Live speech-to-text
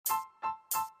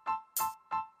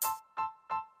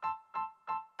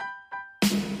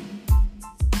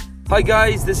Hi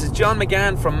guys, this is John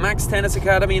McGann from SotoTennis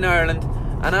Academy in Ireland,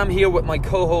 and I'm here with my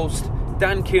co-host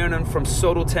Dan Kiernan from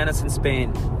SotoTennis in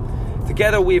Spain.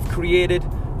 Together we've created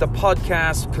the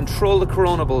podcast Control the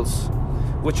Controllables,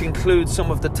 which includes some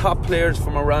of the top players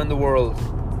from around the world.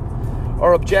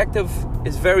 Our objective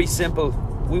is very simple.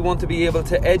 We want to be able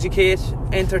to educate,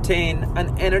 entertain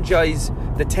and energize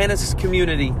the tennis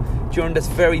community during this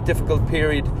very difficult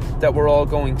period that we're all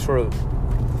going through.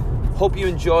 Hope you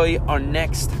enjoy our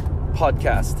next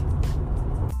podcast.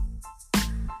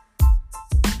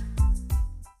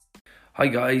 Hi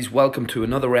guys, welcome to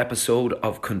another episode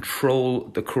of Control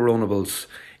the Controllables.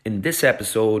 In this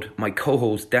episode, my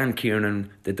co-host Dan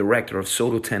Kiernan, the director of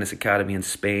SotoTennis Academy in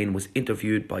Spain, was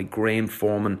interviewed by Graeme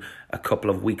Foreman a couple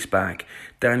of weeks back.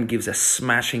 Dan gives a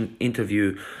smashing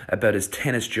interview about his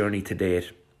tennis journey to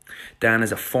date. Dan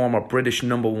is a former British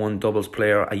 #1 doubles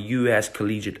player, a US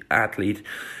collegiate athlete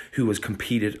who has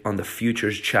competed on the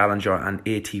Futures Challenger and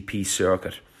ATP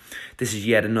circuit. This is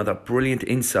yet another brilliant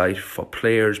insight for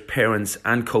players, parents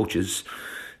and coaches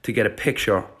to get a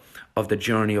picture of the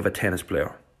journey of a tennis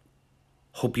player.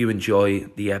 Hope you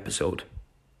enjoy the episode.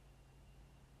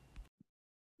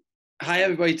 Hi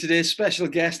everybody, today's special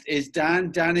guest is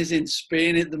Dan. Dan is in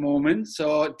Spain at the moment.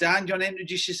 So Dan, do you want to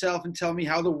introduce yourself and tell me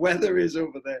how the weather is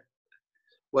over there?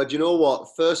 Well, do you know what?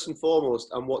 First and foremost,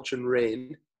 I'm watching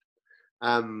rain.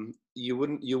 You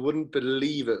wouldn't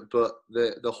believe it, but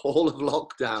the whole of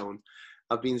lockdown,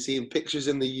 I've been seeing pictures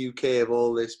in the UK of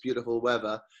all this beautiful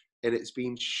weather, and it's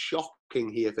been shocking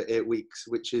here for 8 weeks,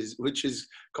 which is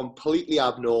completely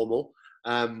abnormal.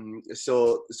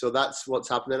 So that's what's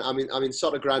happening. I'm in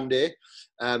Soto Grande.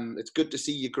 It's good to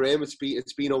see you, Graeme.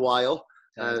 It's been a while.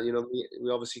 We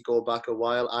obviously go back a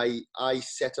while. I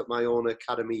set up my own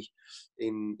academy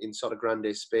in Soto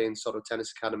Grande, Spain,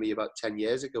 SotoTennis Academy, about 10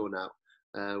 years ago now.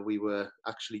 We were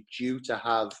actually due to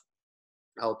have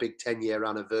our big 10-year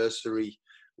anniversary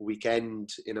weekend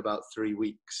in about 3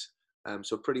 weeks.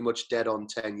 So pretty much dead on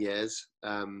 10 years.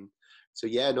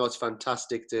 It's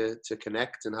fantastic to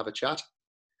connect and have a chat.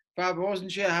 Fab, I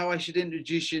wasn't sure how I should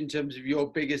introduce you in terms of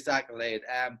your biggest accolade.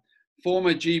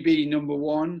 Former GB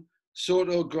 #1,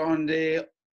 Soto Grande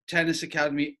Tennis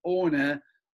Academy owner,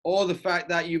 or the fact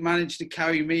that you managed to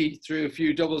carry me through a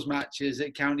few doubles matches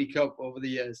at County Cup over the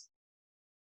years?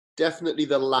 Definitely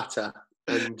the latter.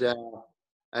 And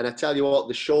I tell you what,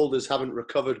 the shoulders haven't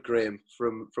recovered, Graeme,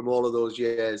 from all of those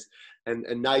years. And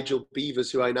Nigel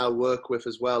Beavers, who I now work with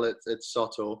as well at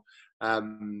Soto,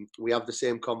 we have the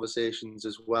same conversations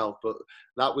as well. But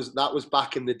that was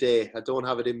back in the day. I don't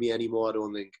have it in me anymore, I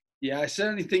don't think. Yeah, I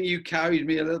certainly think you carried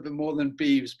me a little bit more than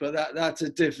Beavs, but that's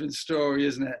a different story,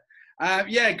 isn't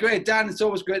it? Great. Dan, it's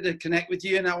always great to connect with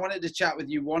you. And I wanted to chat with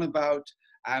you, one, about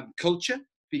culture,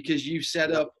 because you've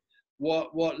set up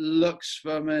what looks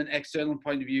from an external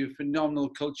point of view, phenomenal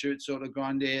culture at Soto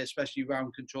Grande, especially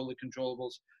around Control the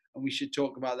Controllables. And we should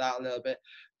talk about that a little bit.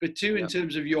 But two, in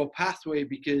terms of your pathway,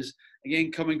 because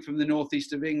again, coming from the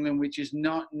northeast of England, which is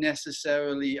not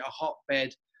necessarily a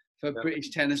hotbed for British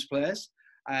tennis players,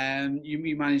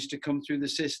 you managed to come through the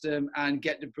system and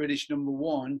get to British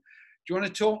 #1. Do you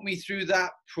want to talk me through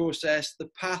that process, the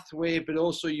pathway, but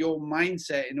also your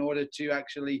mindset in order to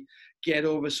actually get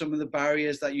over some of the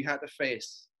barriers that you had to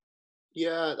face?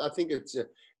 Yeah, I think it's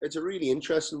a really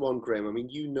interesting one, Graeme. I mean,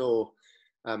 you know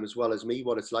as well as me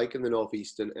what it's like in the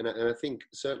Northeast, and I think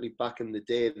certainly back in the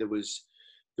day there was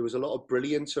a lot of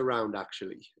brilliance around,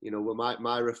 actually. You know,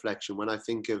 my reflection when I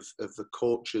think of the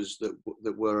coaches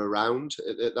that were around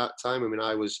at that time. I mean,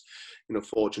 I was,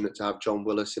 fortunate to have John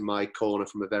Willis in my corner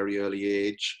from a very early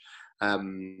age.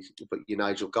 But your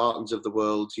Nigel Gartons of the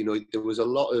world, there was a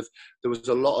lot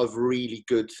of really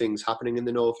good things happening in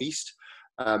the Northeast.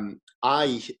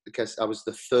 I guess I was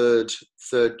the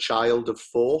third child of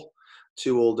 4,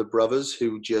 2 older brothers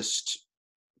who just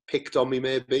picked on me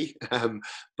maybe,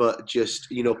 but just,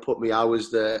 put me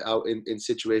out in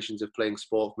situations of playing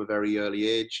sport from a very early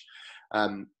age.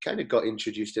 Kind of got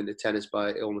introduced into tennis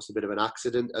by almost a bit of an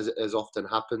accident, as often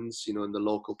happens, in the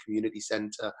local community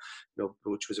centre,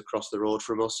 which was across the road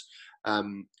from us.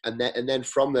 And then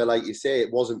from there, like you say,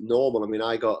 it wasn't normal. I mean,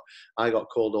 I got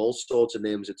called all sorts of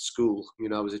names at school.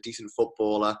 I was a decent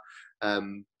footballer,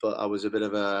 but I was a bit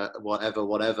of a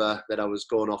whatever, that I was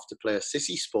going off to play a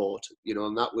sissy sport,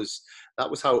 and that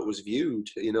was how it was viewed.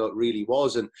 It really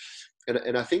was. And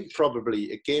I think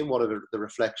probably, again, one of the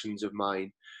reflections of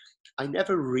mine, I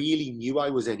never really knew I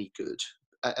was any good.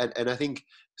 And I think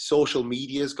social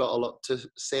media's got a lot to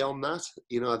say on that.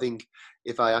 You know, I think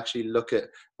if I actually look at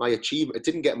my achievement, it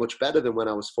didn't get much better than when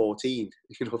I was 14.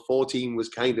 You know, 14 was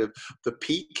kind of the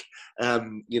peak.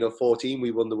 You know, 14, we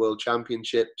won the world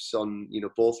championships on, you know,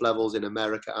 both levels in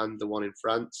America and the one in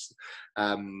France.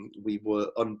 We were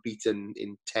unbeaten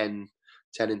in 10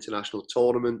 international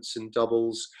tournaments in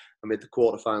doubles. I made the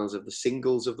quarterfinals of the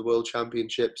singles of the world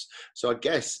championships. So I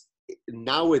guess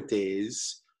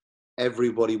nowadays,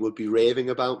 everybody would be raving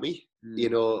about me, you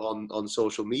know, on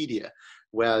social media.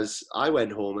 Whereas I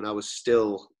went home and I was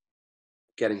still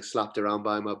getting slapped around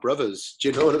by my brothers. Do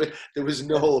you know what I mean? There was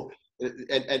no,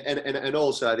 and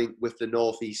also I think with the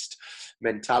Northeast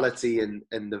mentality and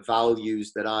the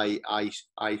values that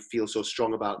I feel so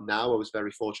strong about now, I was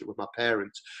very fortunate with my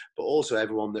parents, but also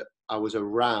everyone that I was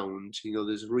around. You know,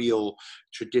 there's real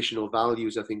traditional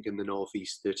values, I think, in the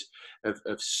Northeast that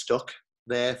have stuck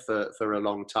there for a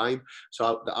long time.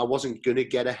 So I wasn't going to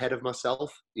get ahead of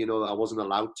myself. You know, I wasn't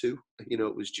allowed to. You know,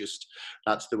 it was just,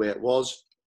 that's the way it was.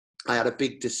 I had a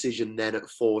big decision then at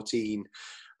 14.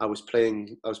 I was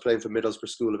playing for Middlesbrough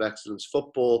School of Excellence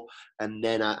football, and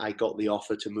then I got the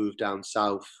offer to move down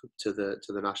south to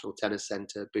the National Tennis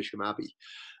Centre, Bisham Abbey,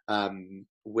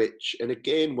 which, and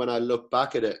again, when I look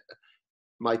back at it,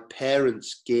 my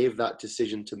parents gave that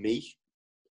decision to me.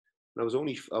 I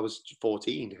was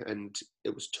 14, and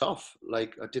it was tough.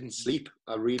 Like, I didn't sleep.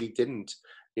 I really didn't,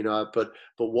 you know, but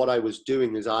what I was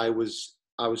doing is I was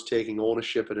taking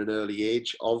ownership at an early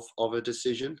age of a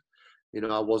decision. You know,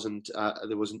 I wasn't,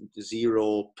 there wasn't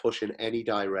zero push in any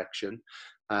direction.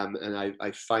 And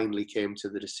I finally came to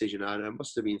the decision. I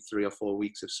must have been 3 or 4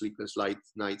 weeks of sleepless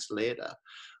nights later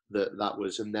that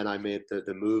was, and then I made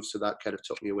the move. So that kind of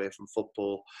took me away from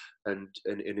football and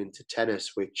into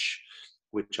tennis,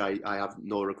 which I have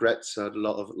no regrets. I had a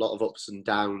lot of ups and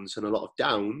downs, and a lot of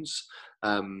downs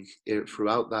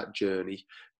throughout that journey.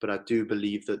 But I do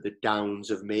believe that the downs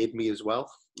have made me as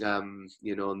well.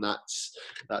 You know, and that's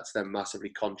then massively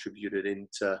contributed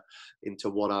into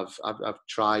what I've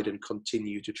tried and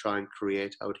continue to try and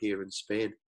create out here in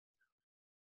Spain.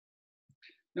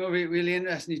 No, really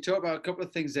interesting. You talk about a couple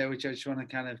of things there, which I just want to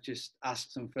kind of just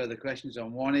ask some further questions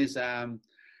on. One is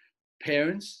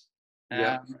parents.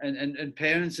 And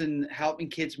parents and helping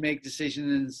kids make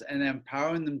decisions and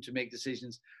empowering them to make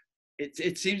decisions.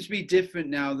 It seems to be different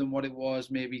now than what it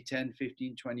was maybe 10,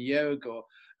 15, 20 years ago.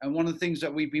 And one of the things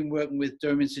that we've been working with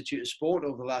Durham Institute of Sport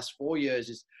over the last 4 years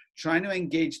is trying to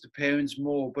engage the parents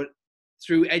more, but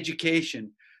through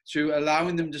education, through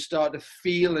allowing them to start to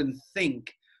feel and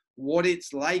think what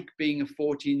it's like being a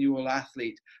 14-year-old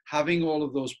athlete, having all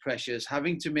of those pressures,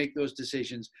 having to make those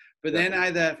decisions, but then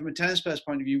either from a tennis player's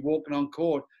point of view, walking on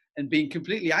court and being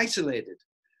completely isolated.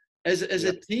 As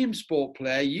a team sport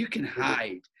player, you can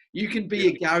hide. You can be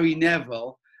a Gary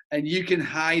Neville and you can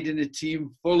hide in a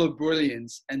team full of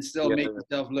brilliance and still make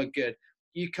yourself look good.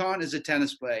 You can't as a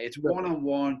tennis player. It's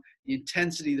one-on-one. The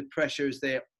intensity, the pressure is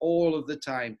there all of the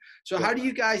time. So how do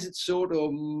you guys at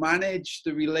Soto manage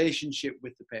the relationship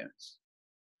with the parents?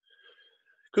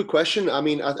 Good question. I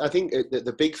mean, I think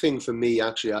the big thing for me,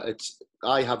 actually,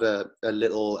 I have a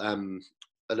little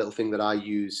thing that I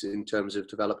use in terms of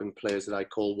developing players that I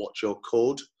call Watch Your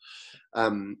Code,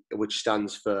 which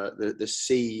stands for the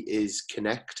C is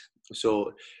connect.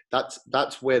 So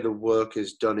that's where the work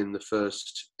is done in the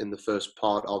first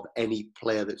part of any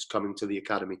player that's coming to the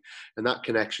academy, and that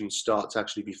connection starts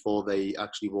actually before they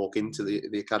actually walk into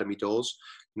the academy doors.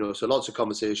 You know, so lots of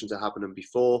conversations are happening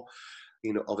before.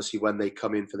 You know, obviously when they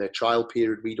come in for their trial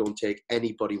period, we don't take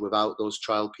anybody without those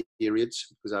trial periods,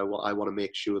 because I want to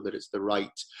make sure that it's the right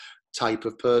type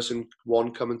of person,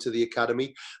 one, coming to the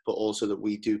academy, but also that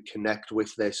we do connect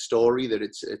with their story, that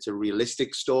it's a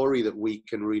realistic story, that we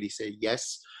can really say,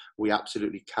 yes, we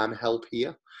absolutely can help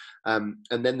here. And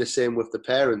then the same with the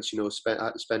parents, you know,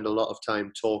 spend a lot of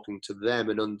time talking to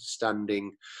them and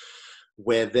understanding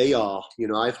where they are. You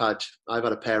know, I've had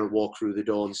a parent walk through the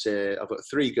door and say, I've got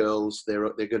 3 girls, they're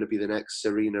going to be the next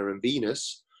Serena and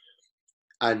Venus,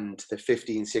 and they're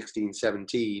 15, 16,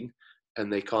 17,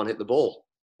 and they can't hit the ball.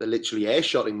 They're literally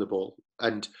air-shotting the ball.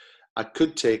 And I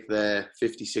could take their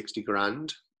 50, 60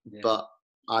 grand, but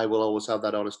I will always have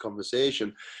that honest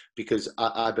conversation, because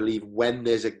I believe when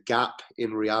there's a gap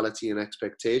in reality and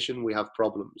expectation, we have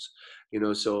problems. You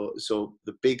know, so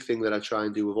the big thing that I try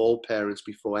and do with all parents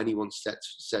before anyone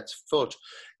sets foot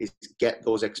is get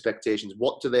those expectations.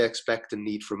 What do they expect and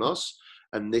need from us?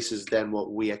 And this is then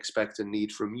what we expect and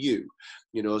need from you.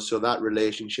 You know, so that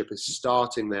relationship is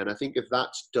starting there. And I think if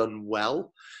that's done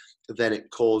well, then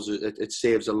it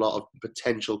saves a lot of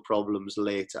potential problems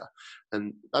later.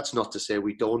 And that's not to say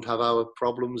we don't have our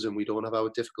problems and we don't have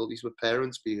our difficulties with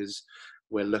parents, because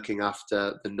we're looking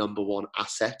after the number one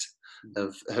asset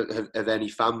of any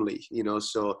family,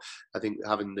 so I think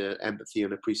having the empathy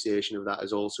and appreciation of that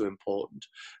is also important.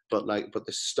 But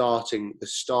the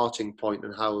starting point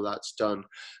and how that's done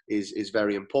is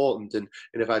very important. And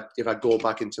if I go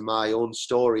back into my own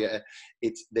story,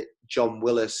 it's that John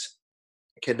Willis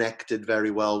connected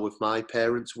very well with my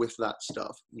parents with that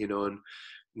stuff, and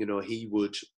he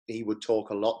would talk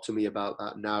a lot to me about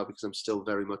that now, because I'm still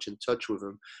very much in touch with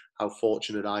him, how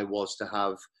fortunate I was to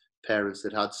have parents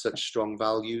that had such strong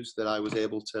values that I was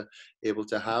able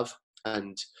to have.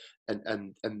 And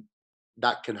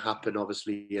that can happen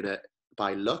obviously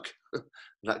by luck.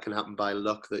 That can happen by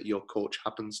luck, that your coach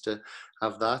happens to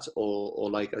have that,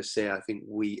 or like I say, I think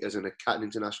we as an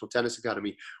International Tennis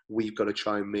Academy, we've got to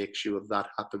try and make sure that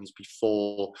happens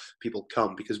before people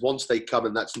come, because once they come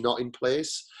and that's not in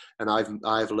place, and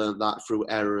I've learned that through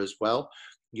error as well,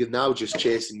 you're now just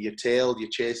chasing your tail, you're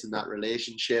chasing that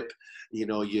relationship,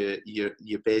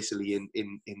 you're basically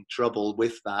in trouble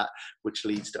with that, which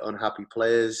leads to unhappy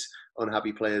players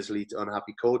lead to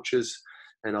unhappy coaches,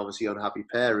 and obviously unhappy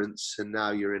parents, and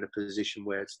now you're in a position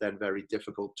where it's then very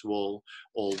difficult to all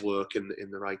work in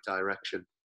the right direction.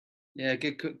 Yeah,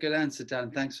 good answer,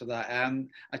 Dan. Thanks for that.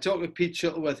 I talked with Pete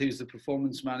Shuttleworth, who's the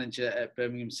performance manager at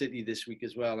Birmingham City this week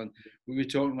as well, and we were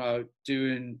talking about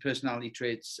doing personality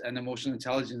traits and emotional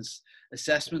intelligence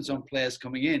assessments on players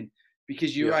coming in.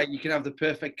 Because you're right, you can have the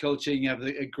perfect culture, you have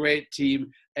a great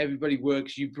team, everybody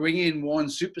works, you bring in one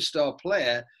superstar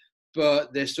player,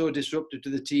 but they're so disruptive to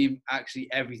the team, actually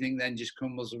everything then just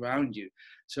crumbles around you.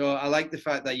 So I like the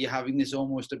fact that you're having this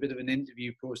almost a bit of an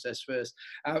interview process first.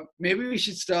 Maybe we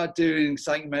should start doing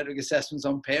psychometric assessments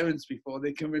on parents before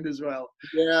they come in as well.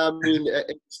 Yeah, I mean,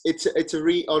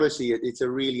 honestly, it's a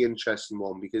really interesting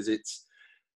one, because it's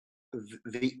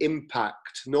the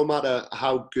impact, no matter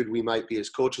how good we might be as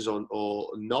coaches or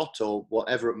not, or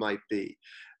whatever it might be,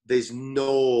 there's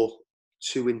no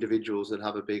two individuals that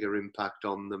have a bigger impact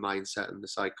on the mindset and the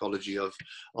psychology of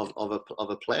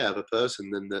a player, of a person,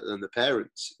 than the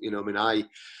parents.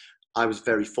 I was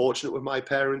very fortunate with my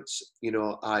parents. You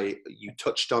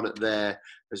touched on it there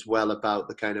as well, about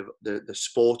the kind of the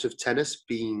sport of tennis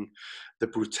being the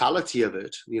brutality of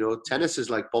it. Tennis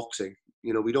is like boxing.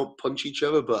 We don't punch each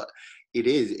other, but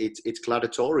it's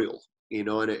gladiatorial.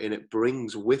 And it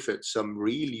brings with it some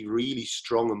really, really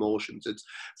strong emotions. It's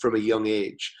from a young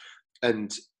age.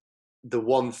 And the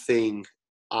one thing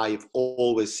I've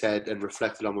always said and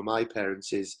reflected on with my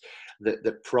parents is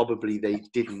that probably they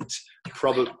didn't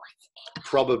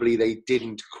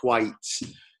quite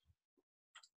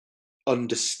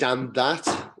understand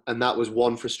that. And that was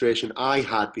one frustration I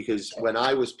had, because when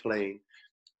I was playing,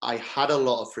 I had a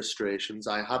lot of frustrations.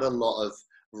 I had a lot of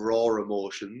raw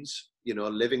emotions,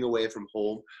 living away from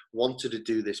home, wanted to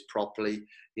do this properly,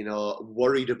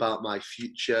 worried about my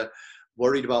future,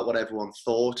 worried about what everyone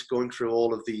thought, going through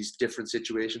all of these different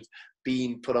situations,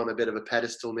 being put on a bit of a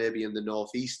pedestal maybe in the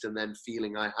Northeast, and then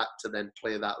feeling I had to then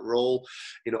play that role,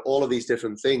 all of these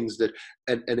different things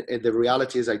and the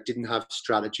reality is I didn't have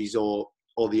strategies or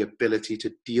the ability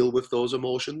to deal with those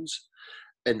emotions.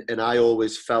 And I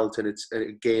always felt, and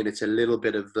it's a little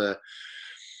bit of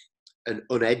an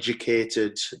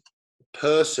uneducated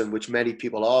person, which many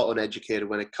people are uneducated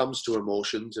when it comes to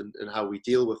emotions and how we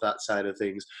deal with that side of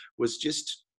things, was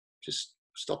just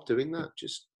stop doing that.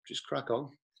 Just crack on.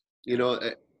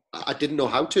 I didn't know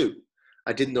how to.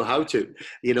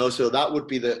 So that would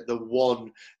be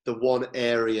the one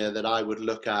area that I would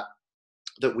look at,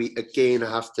 that we again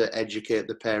have to educate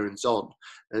the parents on,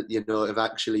 of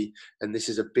actually, and this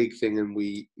is a big thing, and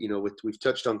we've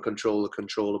touched on control the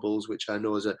controllables, which I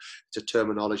know it's a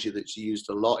terminology that's used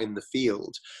a lot in the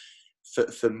field.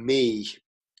 For me,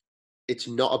 it's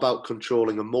not about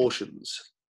controlling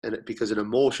emotions, because an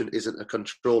emotion isn't a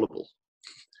controllable.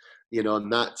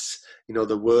 And that's,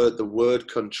 the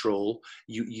word control,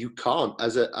 you can't,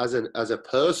 as a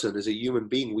person, as a human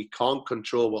being, we can't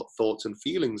control what thoughts and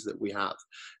feelings that we have.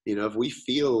 If we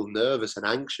feel nervous and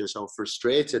anxious or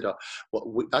frustrated, or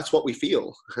that's what we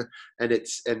feel. and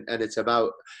it's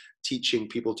about teaching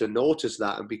people to notice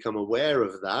that and become aware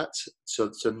of that,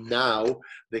 so now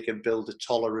they can build a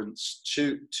tolerance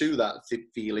to that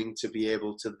feeling, to be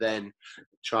able to then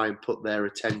try and put their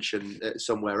attention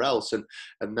somewhere else. And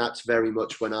that's very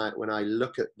much when I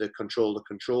look at the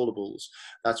controllables,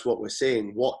 that's what we're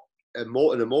saying. What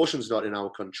an emotion's not in our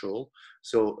control.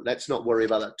 So let's not worry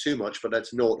about that too much, but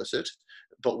let's notice it.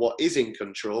 But what is in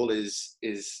control is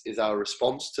our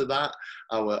response to that,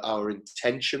 our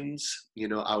intentions,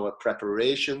 our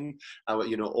preparation,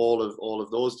 all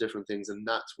of those different things, and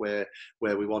that's where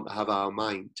we want to have our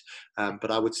mind. But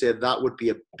I would say that would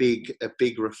be a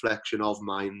big reflection of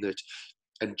mine,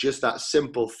 and just that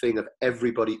simple thing of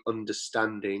everybody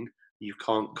understanding you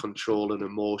can't control an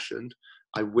emotion.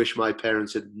 I wish my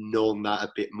parents had known that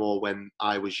a bit more when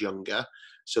I was younger,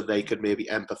 so they could maybe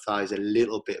empathize a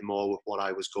little bit more with what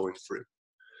I was going through.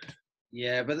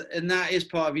 Yeah, and that is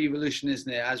part of evolution,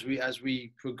 isn't it? As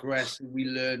we progress and we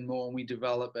learn more and we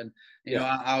develop, and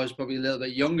I was probably a little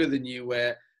bit younger than you,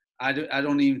 where I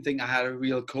don't even think I had a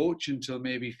real coach until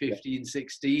maybe 15,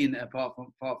 16, apart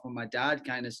from my dad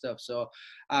kind of stuff. So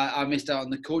I missed out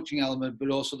on the coaching element, but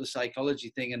also the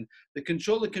psychology thing. And the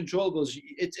Control the Controllables,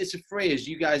 it's a phrase.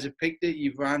 You guys have picked it,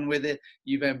 you've ran with it,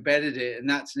 you've embedded it, and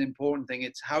that's an important thing.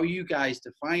 It's how you guys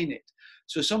define it.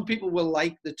 So some people will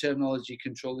like the terminology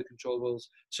Control the Controllables.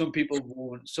 Some people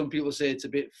won't. Some people say it's a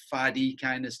bit faddy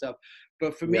kind of stuff.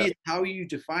 But for me, it's how you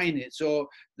define it. So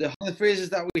one of the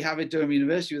phrases that we have at Durham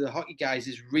University with the hockey guys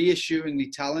is reassuringly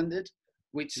talented,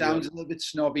 which sounds a little bit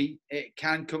snobby. It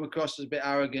can come across as a bit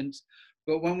arrogant.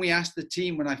 But when we asked the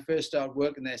team, when I first started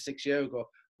working there 6 years ago,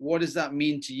 what does that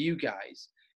mean to you guys?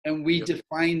 And we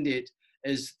defined it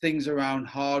as things around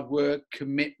hard work,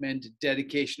 commitment,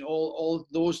 dedication, all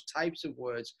those types of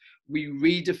words. We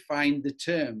redefined the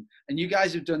term. And you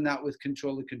guys have done that with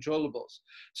Control the Controllables.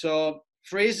 So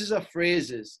phrases are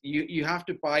phrases. You have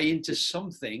to buy into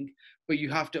something, but you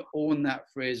have to own that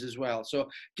phrase as well. So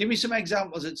give me some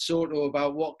examples at Soto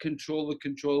about what Control the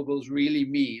Controllables really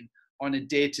mean on a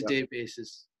day-to-day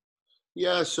basis.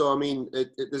 Yeah, so I mean,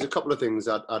 there's a couple of things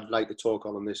I'd like to talk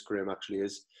on this, Graeme, actually.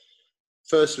 Is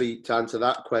firstly, to answer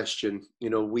that question,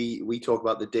 we talk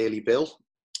about the daily bill,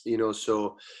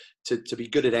 so to be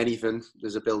good at anything,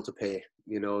 there's a bill to pay,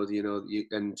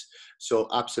 and so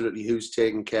absolutely, who's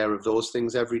taking care of those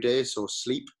things every day? So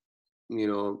sleep,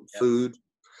 food,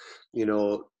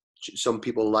 some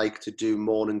people like to do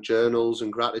morning journals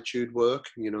and gratitude work,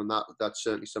 and that's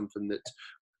certainly something that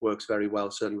works very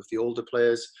well, certainly with the older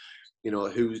players.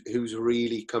 Who's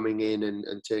really coming in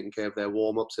and taking care of their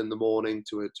warm-ups in the morning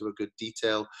to a good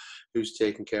detail, who's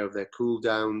taking care of their cool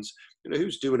downs,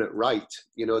 who's doing it right.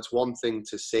 It's one thing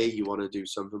to say you want to do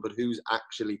something, but who's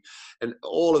actually, and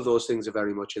all of those things are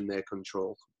very much in their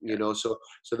control, so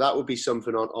that would be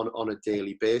something on a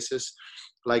daily basis.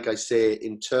 Like I say,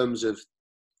 in terms of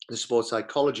the sports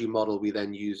psychology model we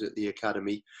then use at the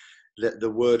academy, the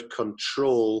word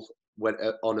control, when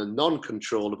on a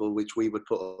non-controllable, which we would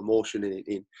put emotion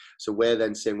in. So we're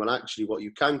then saying, well, actually what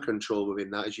you can control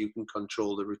within that is you can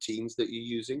control the routines that you're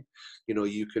using.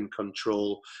 You can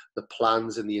control the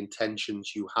plans and the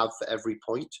intentions you have for every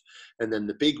point. And then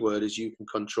the big word is you can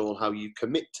control how you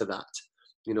commit to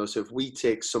that. So if we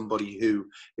take somebody who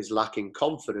is lacking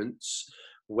confidence,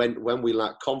 when we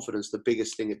lack confidence, the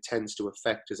biggest thing it tends to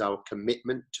affect is our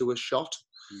commitment to a shot.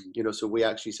 So we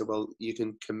actually said, well, you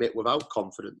can commit without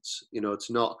confidence. It's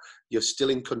not, you're still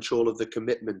in control of the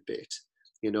commitment bit,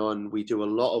 and we do a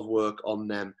lot of work on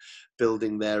them,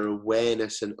 building their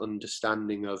awareness and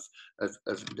understanding of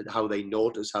how they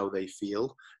notice, how they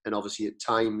feel. And obviously at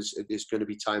times, there's going to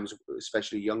be times,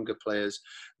 especially younger players,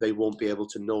 they won't be able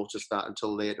to notice that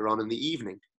until later on in the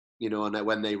evening, and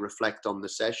when they reflect on the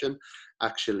session,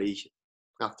 actually,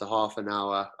 after half an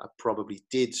hour, I probably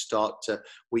did start to,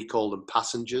 we call them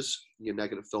passengers, your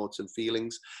negative thoughts and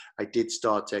feelings. I did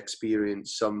start to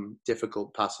experience some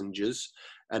difficult passengers.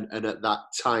 And at that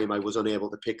time, I was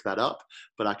unable to pick that up,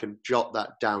 but I can jot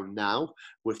that down now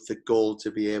with the goal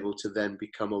to be able to then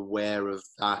become aware of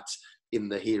that in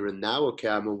the here and now. Okay,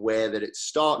 I'm aware that it's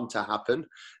starting to happen,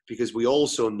 because we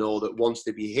also know that once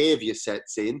the behavior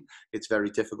sets in, it's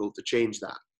very difficult to change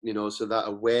that. So that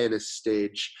awareness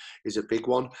stage is a big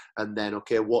one. And then,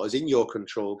 okay, what is in your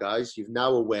control, guys? You're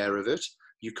now aware of it.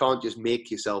 You can't just make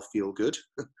yourself feel good.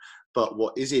 But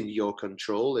what is in your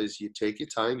control is you take your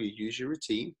time, you use your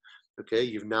routine. Okay,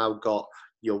 you've now got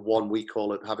your one, we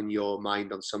call it having your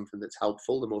mind on something that's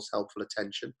helpful, the most helpful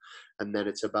attention. And then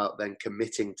it's about then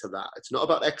committing to that. It's not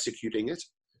about executing it.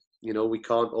 We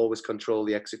can't always control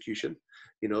the execution.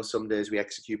 Some days we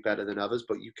execute better than others,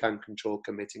 but you can control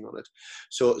committing on it.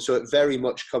 So it very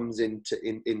much comes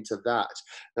into that.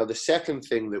 Now, the second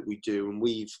thing that we do, and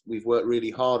we've worked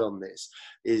really hard on this,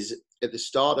 is at the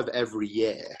start of every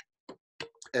year,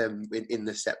 in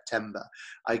the September,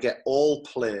 I get all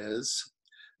players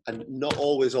and not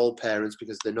always all parents,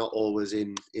 because they're not always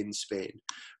in Spain,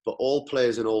 but all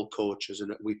players and all coaches,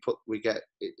 and we get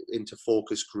into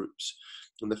focus groups.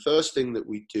 And the first thing that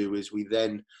we do is we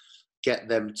then get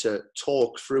them to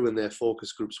talk through in their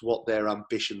focus groups what their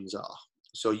ambitions are.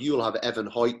 So you'll have Evan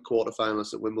Hoyt,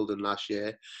 quarterfinalist at Wimbledon last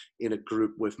year, in a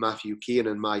group with Matthew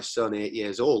Kiernan, my son, 8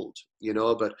 years old,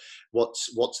 but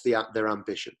what's their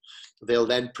ambition? They'll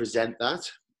then present that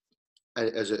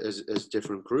as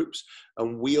different groups,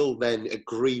 and we'll then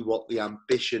agree what the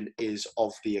ambition is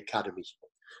of the academy.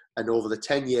 And over the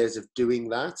 10 years of doing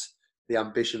that, the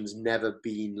ambition's never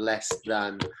been less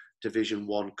than Division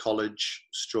 1 college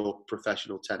 /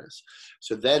 professional tennis.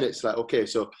 So then it's like, okay,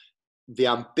 so the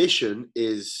ambition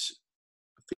is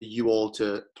for you all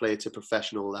to play to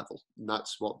professional level. And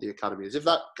that's what the academy is. If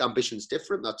that ambition's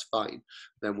different, that's fine.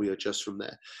 Then we adjust from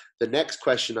there. The next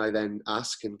question I then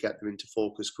ask and get them into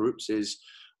focus groups is,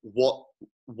 what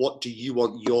do you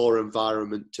want your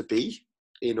environment to be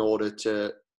in order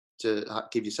to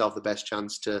give yourself the best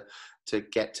chance to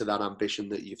get to that ambition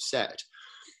that you've set?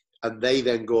 And they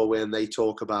then go away and they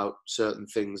talk about certain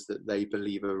things that they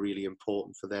believe are really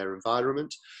important for their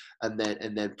environment, and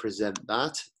then present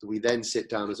that. We then sit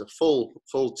down as a full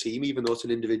team, even though it's an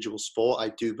individual sport. I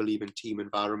do believe in team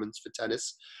environments for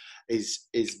tennis. Is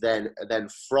then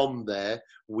from there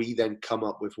we then come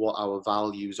up with what our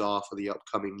values are for the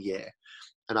upcoming year.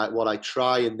 And what I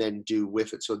try and then do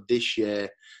with it. So this year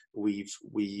we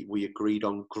agreed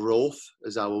on growth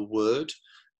as our word,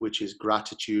 which is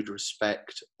gratitude,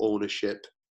 respect, ownership,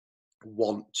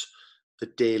 want, the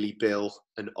daily bill,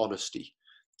 and honesty.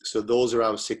 So those are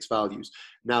our 6 values.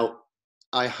 Now,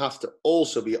 I have to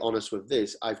also be honest with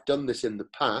this. I've done this in the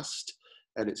past,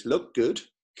 and it's looked good.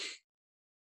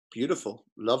 Beautiful,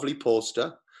 lovely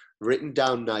poster, written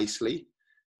down nicely.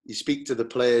 You speak to the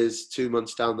players 2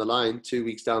 months down the line, 2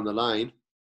 weeks down the line,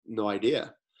 no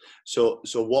idea. So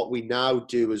what we now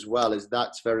do as well is,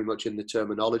 that's very much in the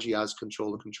terminology as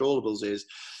Control the Controllables, is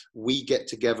we get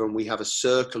together and we have a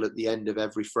circle at the end of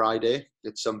every Friday.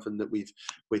 It's something that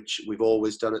we've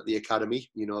always done at the academy.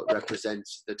 It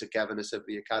represents the togetherness of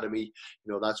the academy.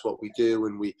 That's what we do,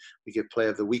 and we give Player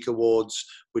of the Week awards,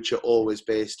 which are always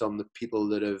based on the people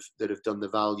that have done the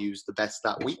values the best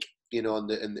that week.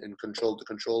 And controlled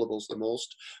the controllables the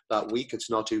most that week. It's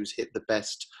not who's hit the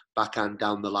best backhand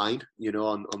down the line,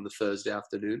 on the Thursday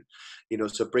afternoon,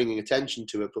 so bringing attention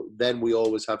to it. But then we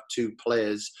always have 2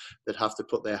 players that have to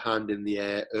put their hand in the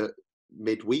air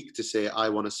midweek to say, I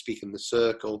want to speak in the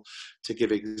circle, to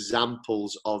give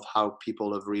examples of how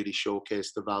people have really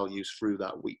showcased the values through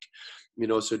that week.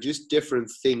 So just different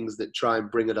things that try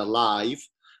and bring it alive.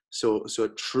 So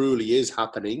it truly is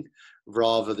happening,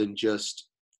 rather than just,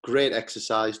 great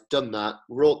exercise, done that,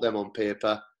 wrote them on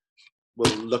paper,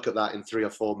 we'll look at that in 3 or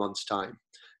 4 months' time.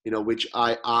 Which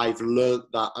I've learned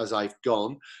that as I've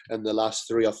gone, and the last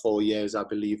 3 or 4 years, I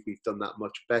believe we've done that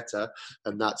much better,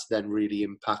 and that's then really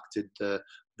impacted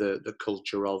the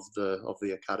culture of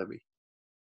the academy.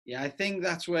 Yeah, I think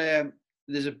that's where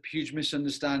there's a huge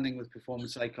misunderstanding with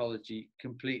performance psychology,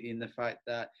 completely, in the fact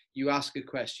that you ask a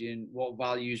question, what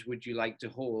values would you like to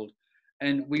hold?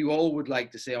 And we all would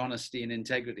like to say honesty and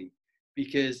integrity,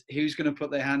 because who's going to put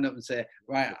their hand up and say,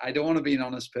 right, I don't want to be an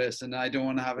honest person, I don't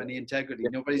want to have any integrity.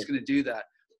 Nobody's going to do that.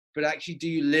 But actually, do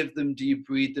you live them? Do you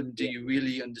breathe them? Do you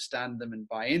really understand them and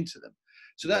buy into them?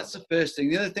 So that's the first thing.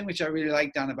 The other thing which I really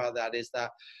like, Dan, about that is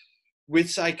that with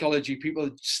psychology, people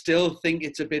still think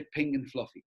it's a bit pink and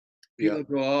fluffy. People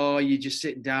go, oh, you're just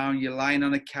sitting down, you're lying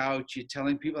on a couch, you're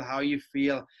telling people how you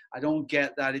feel. I don't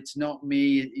get that. It's not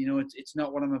me. It's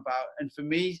not what I'm about. And for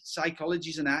me, psychology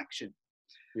is an action.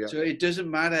 Yeah. So it doesn't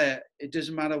matter. It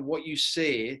doesn't matter what you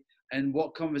say and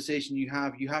what conversation you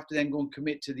have. You have to then go and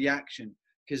commit to the action,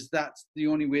 because that's the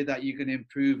only way that you can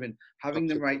improve. And having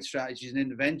the right strategies and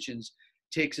interventions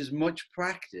takes as much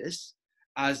practice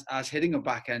as hitting a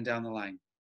backhand down the line.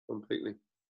 Completely.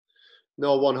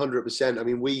 No, 100%. I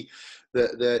mean,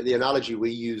 the analogy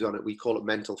we use on it, we call it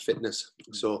mental fitness.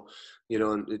 So,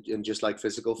 and just like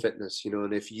physical fitness,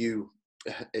 and if you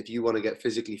want to get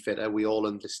physically fitter, we all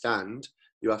understand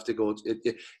you have to go.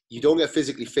 You don't get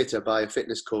physically fitter by a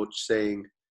fitness coach saying,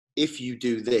 if you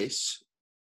do this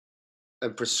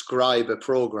and prescribe a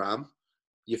program,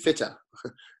 you're fitter.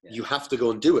 Yeah. You have to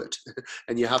go and do it.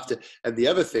 And you have to. And the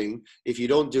other thing, if you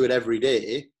don't do it every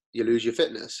day, you lose your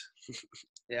fitness.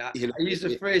 Yeah, I used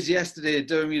a phrase yesterday at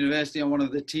Durham University on one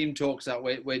of the team talks that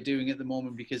we're doing at the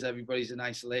moment, because everybody's in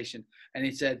isolation. And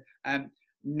it said,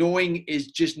 knowing is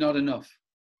just not enough.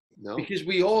 No. Because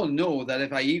we all know that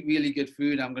if I eat really good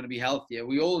food, I'm going to be healthier.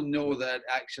 We all know that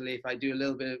actually if I do a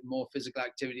little bit more physical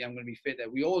activity, I'm going to be fitter.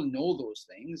 We all know those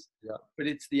things, but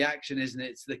it's the action, isn't it?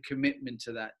 It's the commitment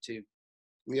to that too.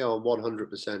 Yeah,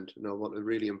 100%. No, what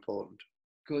really important.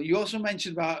 Cool. You also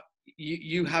mentioned about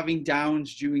you having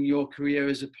downs during your career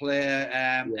as a player,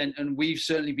 and we've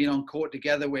certainly been on court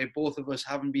together where both of us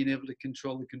haven't been able to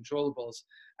control the controllables.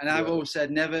 And I've always said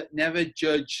never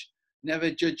judge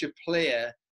a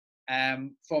player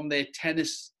from their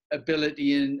tennis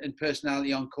ability and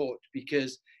personality on court,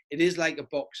 because it is like a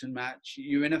boxing match.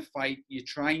 You're in a fight, you're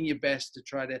trying your best to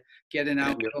try to get an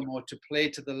outcome or to play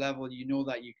to the level you know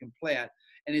that you can play at.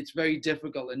 And it's very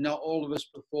difficult, and not all of us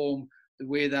perform the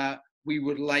way that we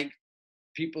would like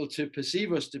people to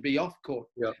perceive us to be off court.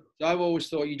 So I've always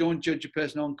thought you don't judge a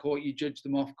person on court, you judge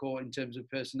them off court in terms of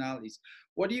personalities.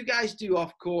 What do you guys do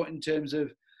off court in terms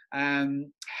of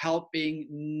helping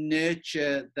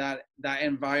nurture that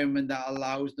environment that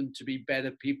allows them to be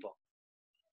better people?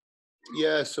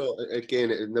 Yeah, so again,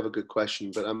 another good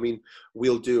question, but I mean,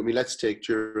 let's take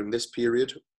during this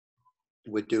period,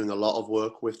 we're doing a lot of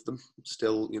work with them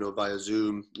still, via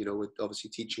Zoom, with obviously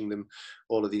teaching them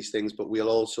all of these things. But we'll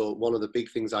also, one of the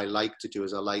big things I like to do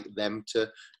is I like them to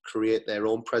create their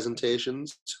own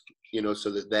presentations, so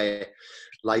that their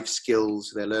life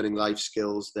skills, they're learning life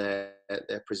skills, they're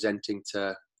presenting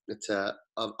to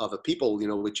other people,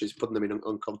 which is putting them in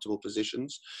uncomfortable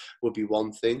positions would be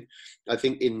one thing. I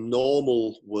think in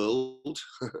normal world,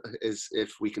 is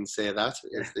if we can say that,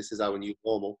 this is our new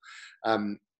normal,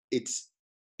 it's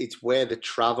where the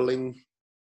traveling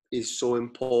is so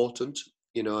important,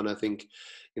 and I think,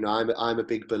 I'm a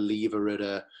big believer at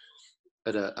a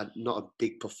not a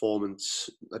big performance.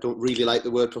 I don't really like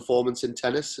the word performance in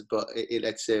tennis, but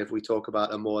let's say if we talk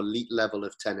about a more elite level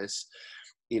of tennis,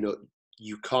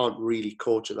 you can't really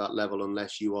coach at that level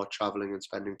unless you are traveling and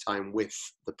spending time with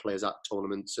the players at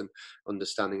tournaments and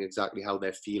understanding exactly how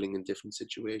they're feeling in different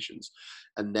situations.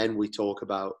 And then we talk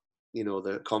about,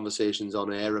 the conversations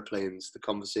on aeroplanes, the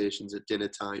conversations at dinner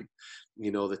time,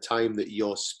 the time that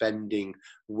you're spending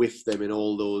with them in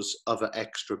all those other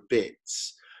extra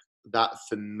bits. That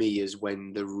for me is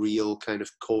when the real kind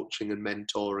of coaching and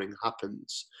mentoring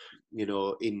happens.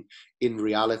 In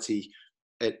reality,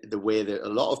 the way that a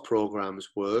lot of programs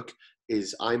work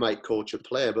is I might coach a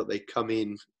player, but they come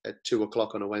in at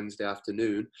 2:00 on a Wednesday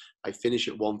afternoon. I finish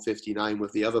at 1:59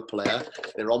 with the other player.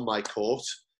 They're on my court.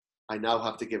 I now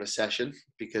have to give a session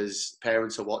because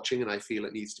parents are watching and I feel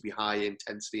it needs to be high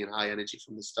intensity and high energy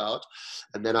from the start.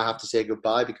 And then I have to say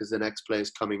goodbye because the next player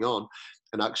is coming on.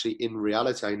 And actually, in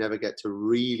reality, I never get to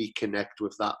really connect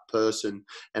with that person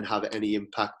and have any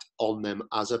impact on them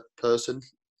as a person.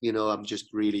 I'm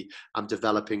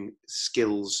developing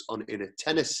skills in a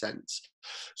tennis sense.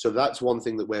 So that's one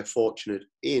thing that we're fortunate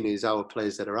in, is our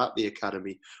players that are at the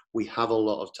academy, we have a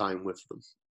lot of time with them.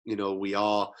 We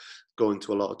are going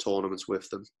to a lot of tournaments with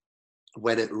them.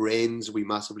 When it rains, we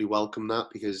massively welcome that,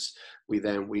 because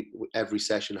every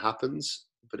session happens,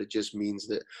 but it just means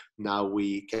that now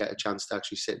we get a chance to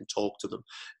actually sit and talk to them.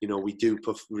 We do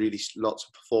really lots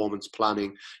of performance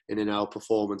planning, and in our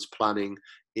performance planning,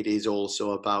 it is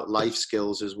also about life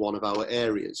skills as one of our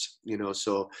areas.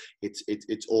 So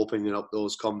it's opening up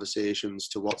those conversations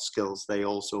to what skills they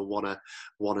also want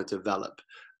to develop.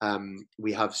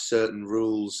 We have certain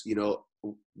rules,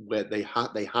 where they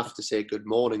have to say good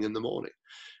morning in the morning.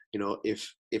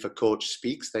 If a coach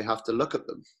speaks, they have to look at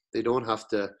them. They don't have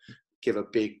to give a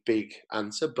big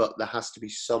answer, but there has to be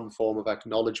some form of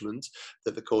acknowledgement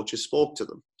that the coach has spoke to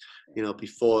them.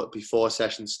 Before a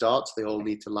session starts, they all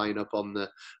need to line up on the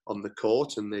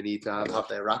court, and they need to have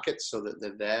their rackets so that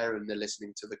they're there and they're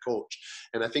listening to the coach.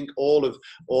 And I think all of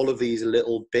these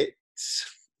little bits,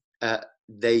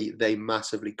 they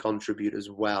massively contribute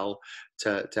as well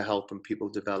to helping people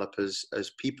develop as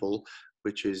people,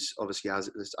 which is obviously as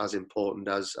important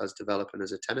as developing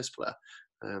as a tennis player,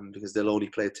 because they'll only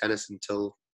play tennis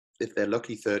until, if they're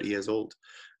lucky, 30 years old.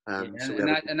 I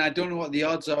don't know what the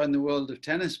odds are in the world of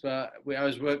tennis, but I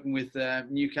was working with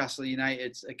Newcastle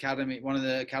United's academy, one of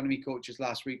the academy coaches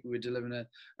last week. We were delivering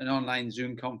an online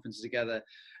Zoom conference together,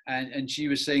 and she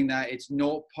was saying that it's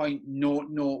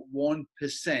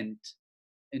 0.001%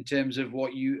 in terms of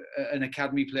what an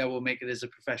academy player will make it as a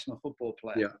professional football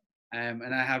player. Yeah.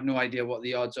 And I have no idea what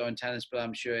the odds are in tennis, but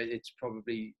I'm sure it's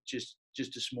probably just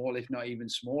as small, if not even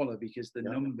smaller, because the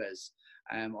numbers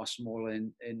are smaller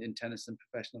in tennis than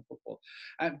professional football.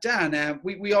 Dan,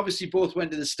 we obviously both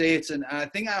went to the States, and I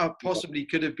think I possibly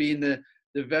could have been the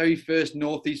very first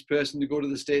Northeast person to go to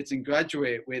the States and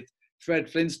graduate with Fred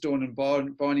Flintstone and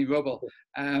Barney Rubble.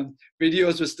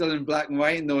 Videos were still in black and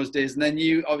white in those days. And then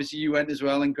you went as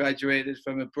well and graduated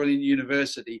from a brilliant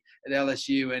university at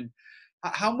LSU. And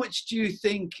how much do you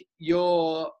think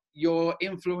your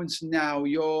influence now,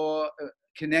 your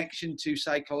connection to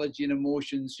psychology and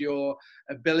emotions, your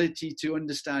ability to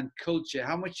understand culture,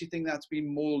 how much do you think that's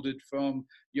been molded from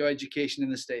your education in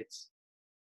the States?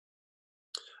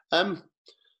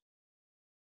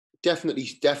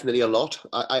 Definitely a lot.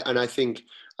 I think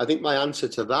my answer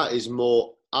to that is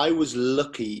more, I was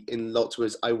lucky in lots of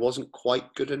ways. I wasn't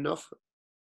quite good enough,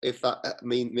 if that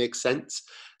makes sense.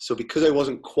 So because I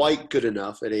wasn't quite good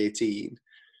enough at 18,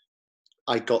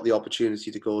 I got the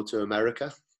opportunity to go to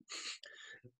America.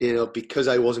 Because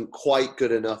I wasn't quite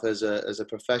good enough as a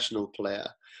professional player,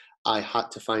 I had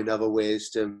to find other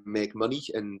ways to make money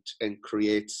and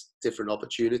create different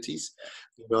opportunities.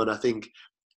 And I think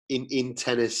in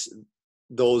tennis,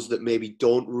 those that maybe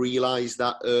don't realize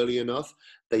that early enough,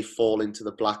 they fall into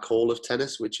the black hole of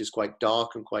tennis, which is quite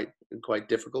dark and quite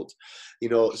difficult.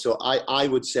 So I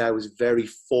would say I was very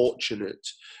fortunate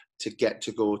to get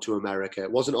to go to America.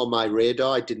 It wasn't on my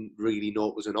radar. I didn't really know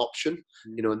it was an option.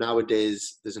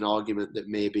 Nowadays there's an argument that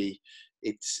maybe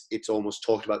it's almost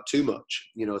talked about too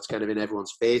much. It's kind of in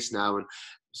everyone's face now. And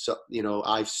so,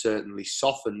 I've certainly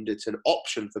softened. It's an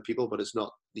option for people, but it's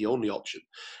not the only option.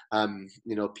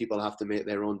 People have to make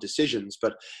their own decisions.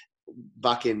 But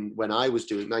back when I was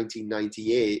doing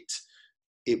 1998,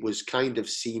 it was kind of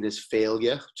seen as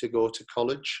failure to go to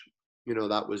college.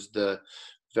 That was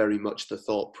very much the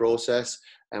thought process.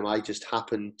 I just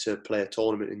happened to play a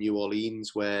tournament in New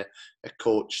Orleans where a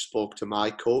coach spoke to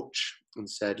my coach and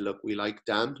said, look, we like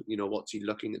Dan, what's he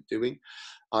looking at doing?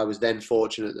 I was then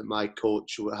fortunate that my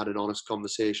coach had an honest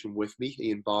conversation with me,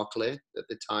 Ian Barclay at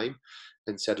the time,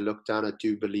 and said, look, Dan, I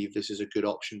do believe this is a good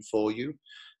option for you.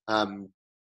 And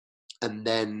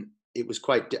then it was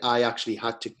I actually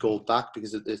had to go back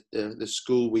because at the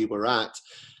school we were at,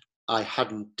 I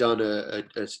hadn't done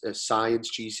a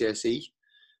science GCSE.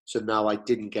 So now I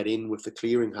didn't get in with the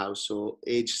clearinghouse. So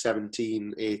age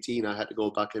 17, 18, I had to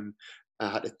go back and I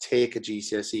had to take a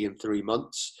GCSE in 3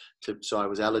 months so I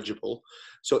was eligible.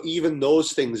 So even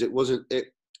those things,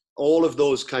 all of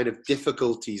those kind of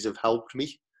difficulties have helped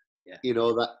me. Yeah.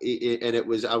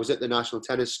 I was at the National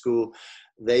Tennis School.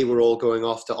 They were all going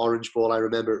off to Orange Bowl. I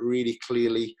remember it really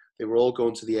clearly. They were all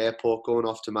going to the airport, going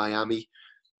off to Miami.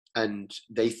 And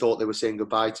they thought they were saying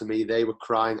goodbye to me. They were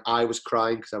crying. I was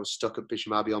crying because I was stuck at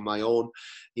Bisham Abbey on my own.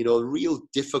 Real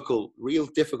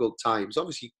difficult times.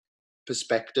 Obviously,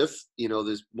 perspective.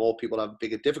 There's more people have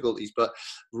bigger difficulties, but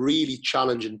really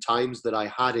challenging times that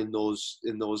I had in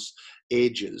those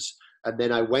ages. And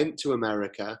then I went to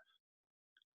America,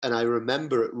 and I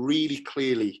remember it really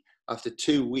clearly. After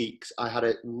 2 weeks, I had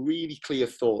a really clear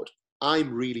thought.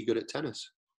 I'm really good at tennis.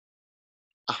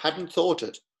 I hadn't thought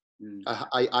it.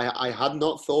 I had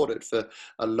not thought it for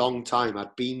a long time.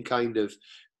 I'd been kind of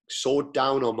so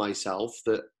down on myself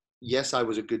that, yes, I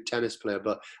was a good tennis player,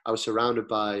 but I was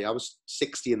I was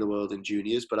 60 in the world in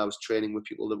juniors, but I was training with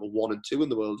people that were 1 and 2 in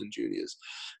the world in juniors.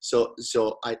 So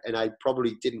I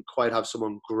probably didn't quite have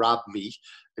someone grab me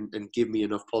and give me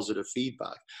enough positive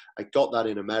feedback. I got that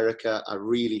in America. I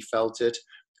really felt it.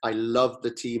 I loved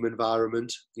the team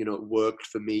environment. It worked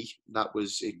for me.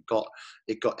 It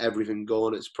got everything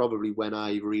going. It's probably when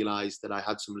I realized that I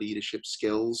had some leadership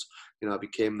skills. I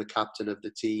became the captain of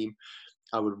the team.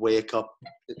 I would wake up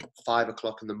at 5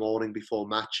 o'clock in the morning before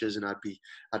matches, and I'd be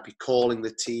calling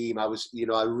the team. I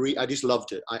just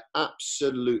loved it. I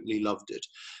absolutely loved it.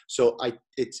 So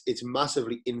it's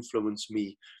massively influenced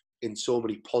me in so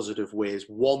many positive ways.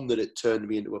 One, that it turned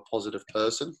me into a positive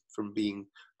person from being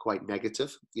quite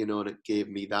negative, and it gave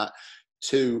me that.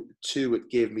 Two, it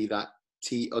gave me that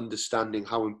understanding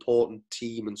how important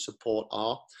team and support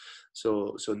are.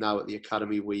 So now at the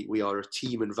academy, we are a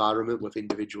team environment with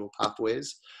individual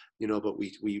pathways, but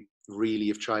we really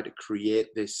have tried to create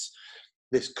this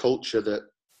culture that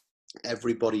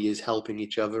everybody is helping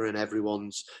each other, and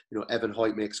everyone's, Evan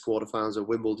Hoyt makes quarterfinals at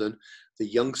Wimbledon. The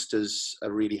youngsters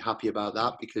are really happy about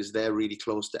that because they're really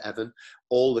close to Evan.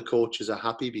 All the coaches are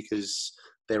happy because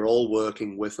they're all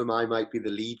working with him. I might be the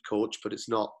lead coach, but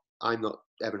I'm not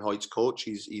Evan Hoyt's coach.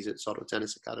 He's at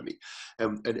SotoTennis Academy.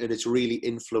 And it's really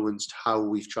influenced how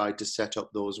we've tried to set up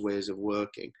those ways of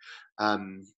working.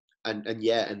 And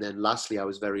then lastly, I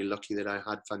was very lucky that I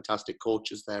had fantastic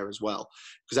coaches there as well,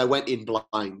 because I went in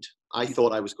blind. I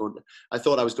thought I was going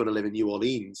to live in New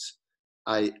Orleans.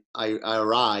 I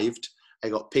arrived, I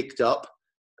got picked up,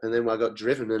 and then I got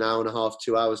driven an hour and a half,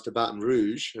 2 hours to Baton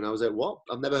Rouge, and I was like, what?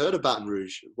 I've never heard of Baton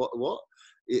Rouge. What?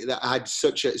 I had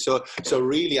such a so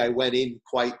really I went in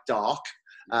quite dark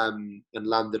and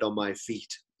landed on my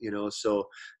feet, so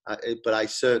but I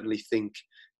certainly think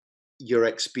your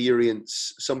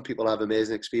experience, some people have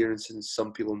amazing experience and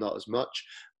some people not as much,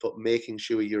 but making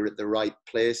sure you're at the right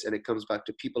place, and it comes back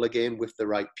to people again, with the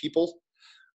right people,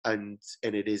 and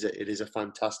it is a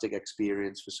fantastic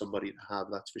experience for somebody to have,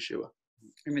 that's for sure.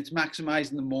 I mean, it's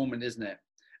maximizing the moment, isn't it?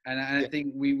 And I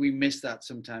think we miss that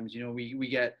sometimes. We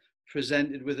get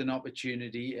presented with an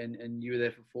opportunity, and you were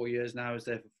there for 4 years, now I was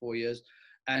there for 4 years,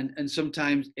 and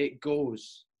sometimes it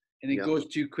goes goes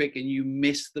too quick and you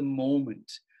miss the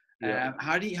moment.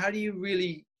 How do you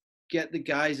really get the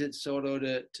guys at Soto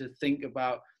to think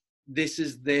about this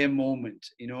is their moment?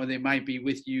 They might be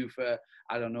with you for,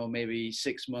 I don't know, maybe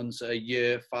 6 months, a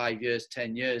year, 5 years,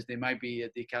 10 years. They might be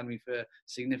at the academy for a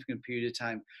significant period of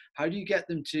time. How do you get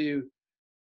them to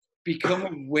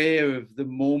become aware of the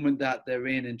moment that they're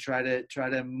in and try to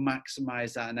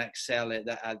maximize that and excel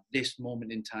at this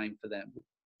moment in time for them?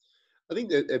 I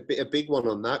think a big one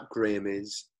on that, Graeme,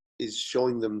 is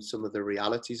showing them some of the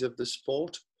realities of the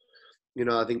sport.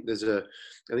 I think there's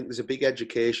a big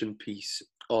education piece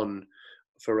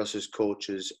for us as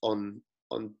coaches on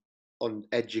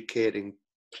educating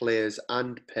players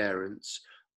and parents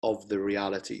of the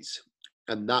realities,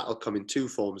 and that'll come in two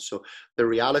forms. So the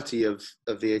reality of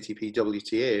the ATP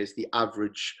WTA is the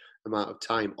average amount of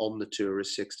time on the tour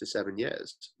is 6 to 7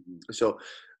 years. So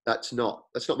that's not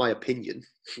my opinion.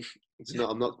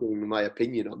 I'm not giving my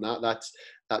opinion on that.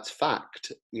 That's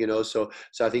fact, so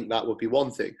I think that would be one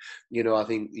thing. I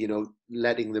think,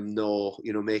 letting them know,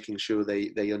 making sure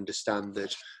they understand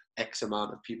that X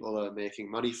amount of people are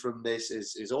making money from this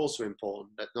is also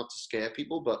important. Not to scare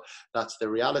people, but that's the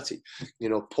reality.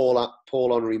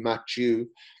 Paul-Henri Mathieu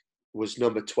was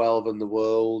number 12 in the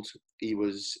world. He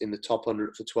was in the top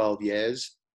 100 for 12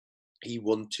 years. He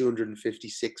won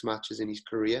 256 matches in his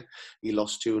career. He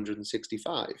lost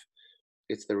 265.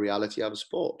 It's the reality of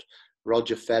sport.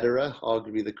 Roger Federer,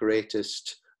 arguably the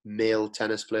greatest male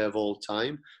tennis player of all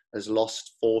time, has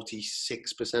lost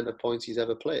 46% of points he's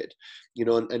ever played.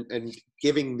 And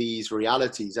giving these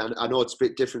realities, and I know it's a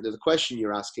bit different to the question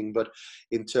you're asking, but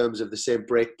in terms of the same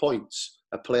break points,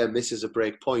 a player misses a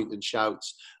break point and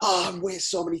shouts, "Oh, I'm wasting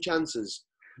so many chances."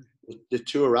 The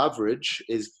tour average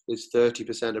is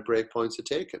 30% of break points are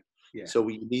taken. Yeah. So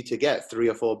we need to get 3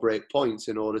 or 4 break points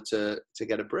in order to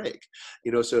get a break.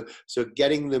 So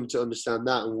getting them to understand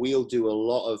that, and we'll do a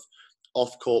lot of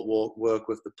off-court work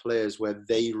with the players where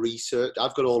they research.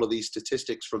 I've got all of these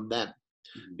statistics from them.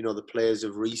 Mm-hmm. The players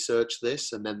have researched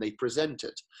this and then they present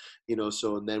it.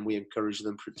 And then we encourage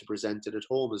them to present it at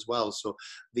home as well. So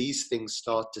these things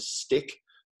start to stick,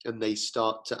 and they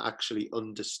start to actually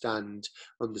understand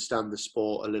the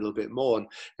sport a little bit more.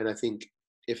 And I think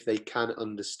if they can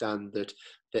understand that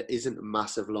there isn't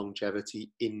massive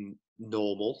longevity in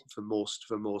normal for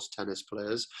most tennis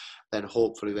players, then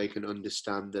hopefully they can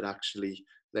understand that actually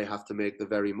they have to make the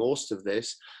very most of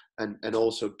this, and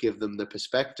also give them the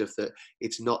perspective that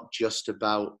it's not just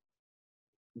about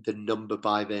the number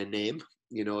by their name.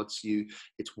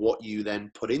 It's what you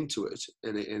then put into it.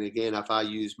 And again, if I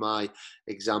use my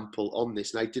example on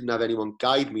this, and I didn't have anyone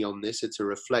guide me on this, it's a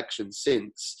reflection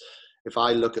since. If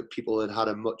I look at people that had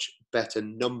a much better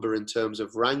number in terms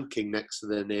of ranking next to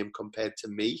their name compared to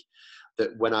me,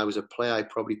 that when I was a player, I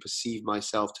probably perceived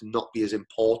myself to not be as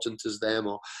important as them,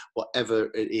 or whatever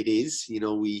it is.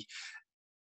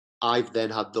 I've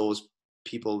then had those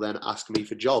people then ask me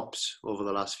for jobs over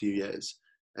the last few years,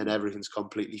 and everything's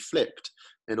completely flipped.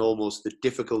 And almost the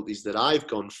difficulties that I've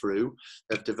gone through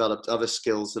have developed other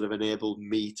skills that have enabled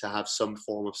me to have some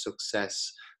form of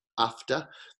success after.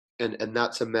 And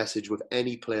that's a message with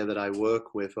any player that I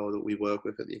work with, or that we work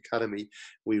with at the academy.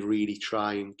 We really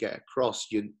try and get across.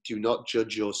 You do not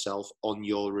judge yourself on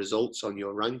your results, on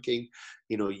your ranking.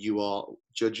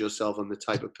 Judge yourself on the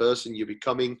type of person you're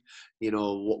becoming.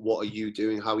 What are you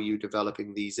doing? How are you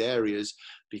developing these areas?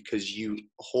 Because you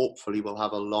hopefully will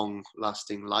have a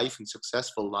long-lasting life and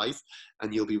successful life,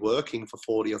 and you'll be working for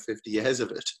 40 or 50 years of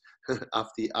it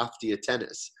after your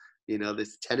tennis.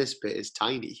 This tennis bit is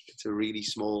tiny. It's a really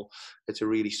small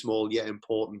yet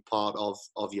important part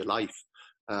of your life.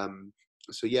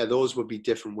 So yeah, those would be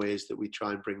different ways that we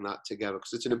try and bring that together,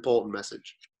 because it's an important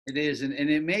message. It is, and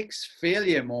it makes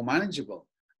failure more manageable.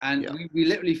 And we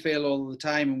literally fail all the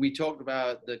time. And we talked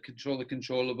about the Control the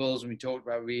Controllables, and we talked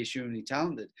about reassuringly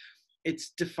talented.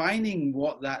 It's defining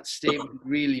what that statement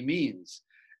really means.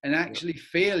 And actually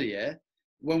failure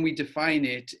when we define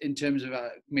it in terms of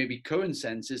maybe current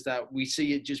sense, is that we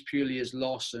see it just purely as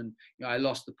loss. And, I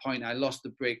lost the point, I lost the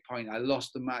break point, I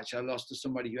lost the match, I lost to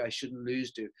somebody who I shouldn't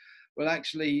lose to. Well,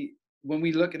 actually, when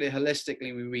we look at it holistically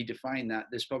and we redefine that,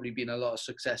 there's probably been a lot of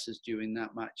successes during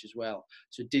that match as well.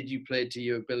 So did you play to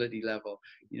your ability level?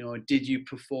 Did you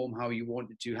perform how you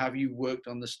wanted to? Have you worked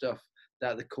on the stuff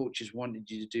that the coaches wanted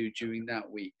you to do during that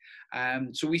week?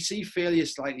 So we see failure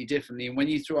slightly differently. And when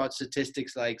you throw out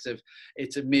statistics like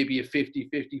it's maybe a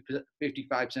 55%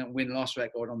 win-loss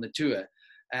record on the tour,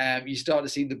 you start to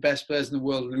see the best players in the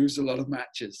world lose a lot of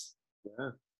matches.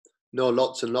 Yeah. No,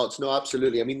 lots and lots. No,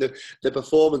 absolutely. I mean, the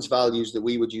performance values that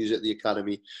we would use at the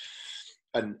academy,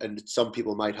 and some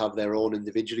people might have their own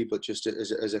individually, but just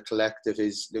as a collective,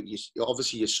 is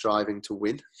obviously you're striving to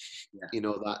win. Yeah.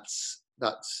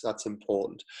 That's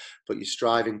important, but you're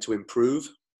striving to improve.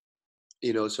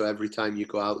 So every time you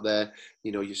go out there,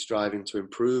 you're striving to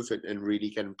improve and really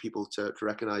getting people to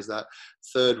recognize that.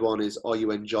 Third one is, are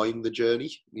you enjoying the journey?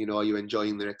 Are you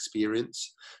enjoying the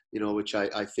experience? Which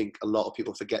I think a lot of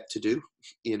people forget to do,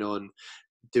 and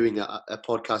doing a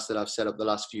podcast that I've set up the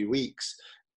last few weeks,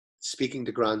 speaking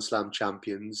to Grand Slam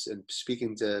champions and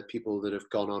speaking to people that have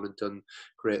gone on and done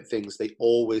great things, they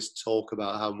always talk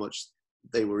about how much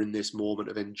they were in this moment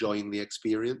of enjoying the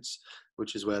experience,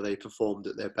 which is where they performed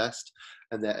at their best.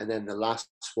 And then the last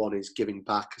one is giving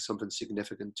back something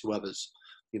significant to others,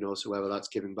 so whether that's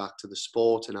giving back to the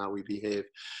sport and how we behave,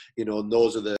 and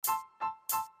those are the...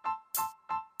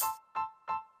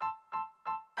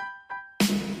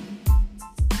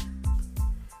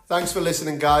 Thanks for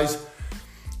listening, guys.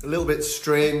 A little bit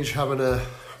strange having a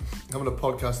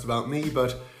podcast about me,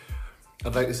 but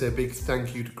I'd like to say a big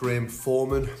thank you to Graeme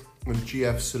Foreman and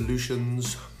GF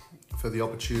Solutions for the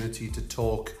opportunity to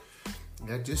talk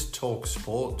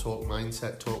sport, talk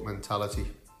mindset, talk mentality.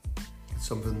 It's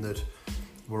something that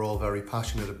we're all very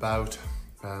passionate about.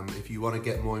 If you want to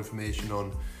get more information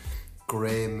on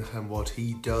Graeme and what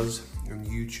he does on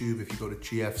YouTube, if you go to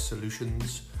GF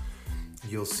Solutions,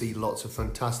 you'll see lots of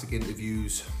fantastic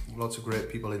interviews, lots of great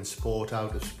people in sport,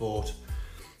 out of sport,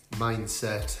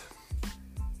 mindset,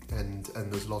 and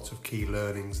there's lots of key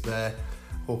learnings there.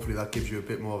 Hopefully that gives you a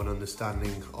bit more of an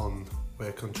understanding on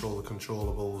where Control the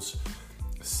Controllables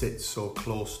sits so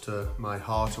close to my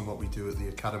heart and what we do at the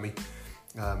Academy.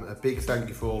 A big thank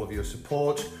you for all of your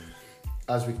support.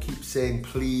 As we keep saying,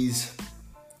 please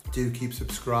do keep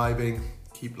subscribing,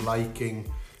 keep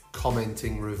liking,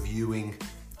 commenting, reviewing.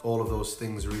 All of those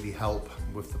things really help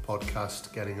with the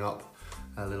podcast getting up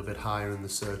a little bit higher in the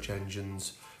search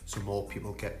engines, so more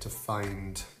people get to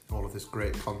find all of this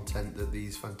great content that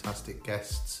these fantastic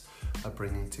guests are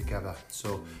bringing together.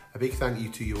 So a big thank you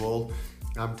to you all.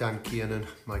 I'm Dan Kiernan,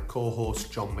 my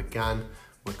co-host John McGann.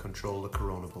 We Control the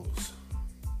Controllables.